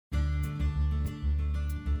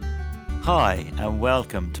Hi, and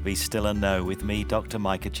welcome to Be Still and Know with me, Dr.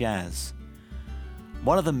 Micah Jazz.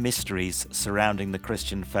 One of the mysteries surrounding the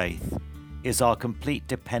Christian faith is our complete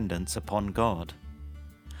dependence upon God.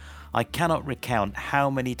 I cannot recount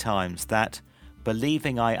how many times that,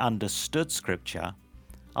 believing I understood Scripture,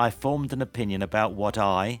 I formed an opinion about what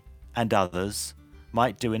I and others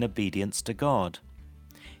might do in obedience to God.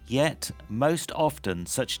 Yet, most often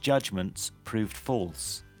such judgments proved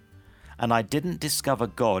false, and I didn't discover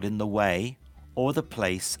God in the way or the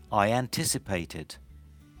place I anticipated.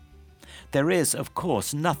 There is, of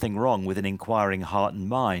course, nothing wrong with an inquiring heart and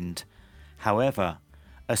mind. However,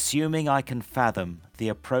 assuming I can fathom the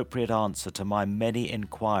appropriate answer to my many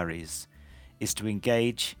inquiries is to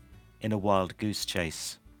engage in a wild goose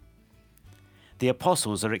chase. The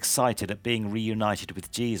apostles are excited at being reunited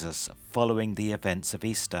with Jesus following the events of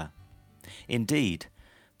Easter. Indeed,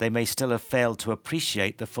 they may still have failed to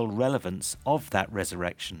appreciate the full relevance of that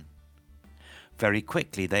resurrection. Very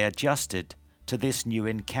quickly they adjusted to this new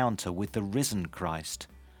encounter with the risen Christ,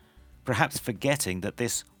 perhaps forgetting that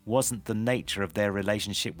this wasn't the nature of their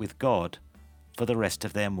relationship with God for the rest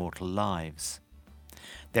of their mortal lives.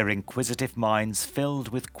 Their inquisitive minds filled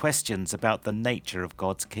with questions about the nature of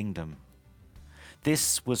God's kingdom.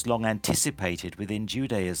 This was long anticipated within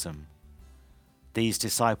Judaism. These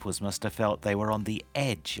disciples must have felt they were on the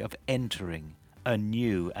edge of entering a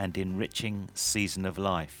new and enriching season of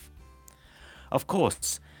life. Of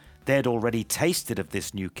course, they had already tasted of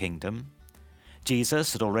this new kingdom.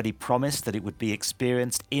 Jesus had already promised that it would be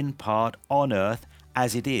experienced in part on earth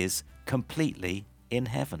as it is completely in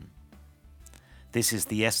heaven. This is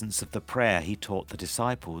the essence of the prayer he taught the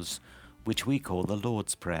disciples, which we call the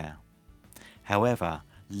Lord's Prayer. However,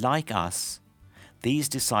 like us, these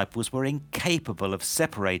disciples were incapable of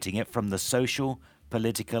separating it from the social,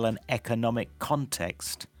 political, and economic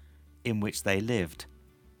context in which they lived.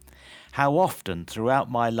 How often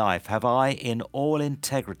throughout my life have I, in all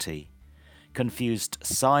integrity, confused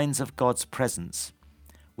signs of God's presence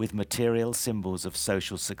with material symbols of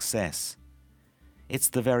social success? It's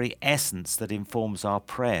the very essence that informs our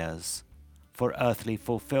prayers for earthly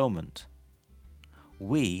fulfillment.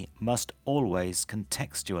 We must always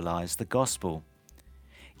contextualize the gospel.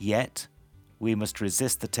 Yet, we must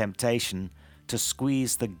resist the temptation to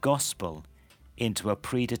squeeze the gospel into a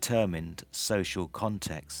predetermined social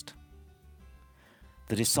context.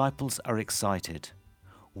 The disciples are excited.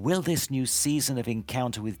 Will this new season of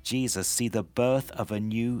encounter with Jesus see the birth of a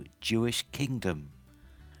new Jewish kingdom?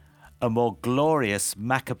 A more glorious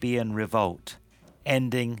Maccabean revolt,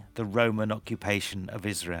 ending the Roman occupation of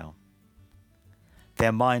Israel.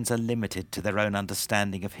 Their minds are limited to their own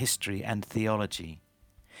understanding of history and theology.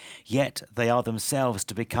 Yet they are themselves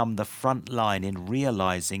to become the front line in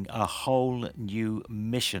realizing a whole new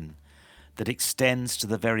mission that extends to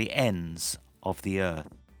the very ends of the earth.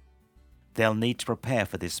 They'll need to prepare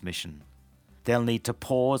for this mission. They'll need to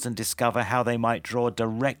pause and discover how they might draw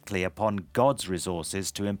directly upon God's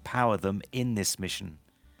resources to empower them in this mission.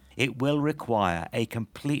 It will require a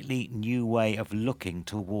completely new way of looking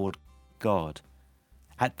toward God,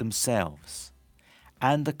 at themselves,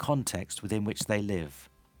 and the context within which they live.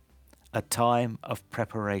 A time of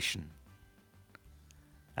preparation.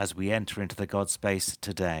 As we enter into the God space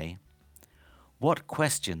today, what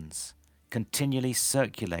questions continually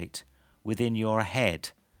circulate within your head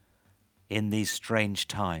in these strange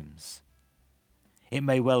times? It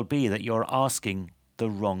may well be that you're asking the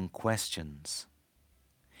wrong questions.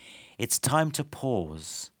 It's time to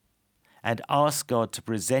pause and ask God to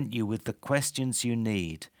present you with the questions you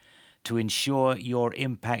need to ensure your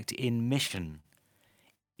impact in mission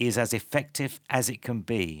is as effective as it can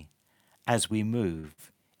be as we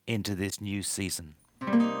move into this new season.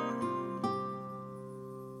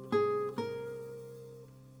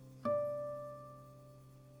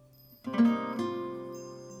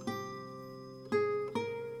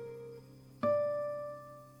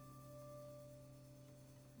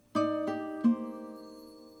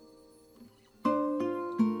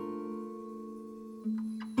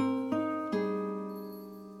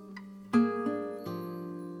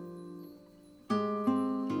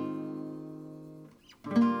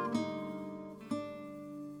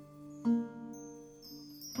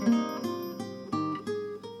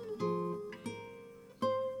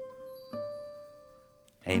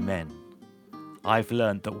 Amen. I've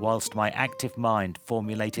learned that whilst my active mind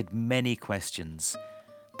formulated many questions,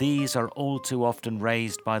 these are all too often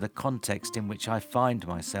raised by the context in which I find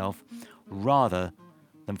myself, rather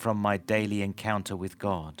than from my daily encounter with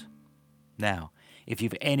God. Now, if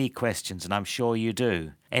you've any questions, and I'm sure you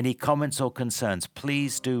do, any comments or concerns,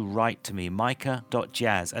 please do write to me,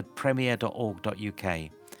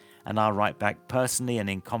 micah.jazz@premier.org.uk. and I'll write back personally and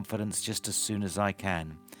in confidence just as soon as I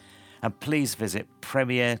can. And please visit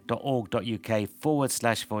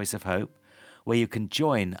premier.org.uk/Voice of Hope, where you can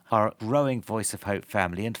join our growing Voice of Hope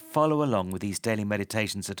family and follow along with these daily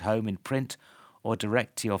meditations at home in print or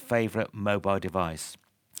direct to your favourite mobile device.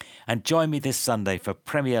 And join me this Sunday for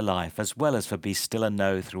Premier Life as well as for Be Still and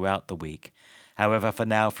Know throughout the week. However, for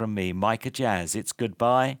now from me, Micah Jazz, it's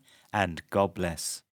goodbye and God bless.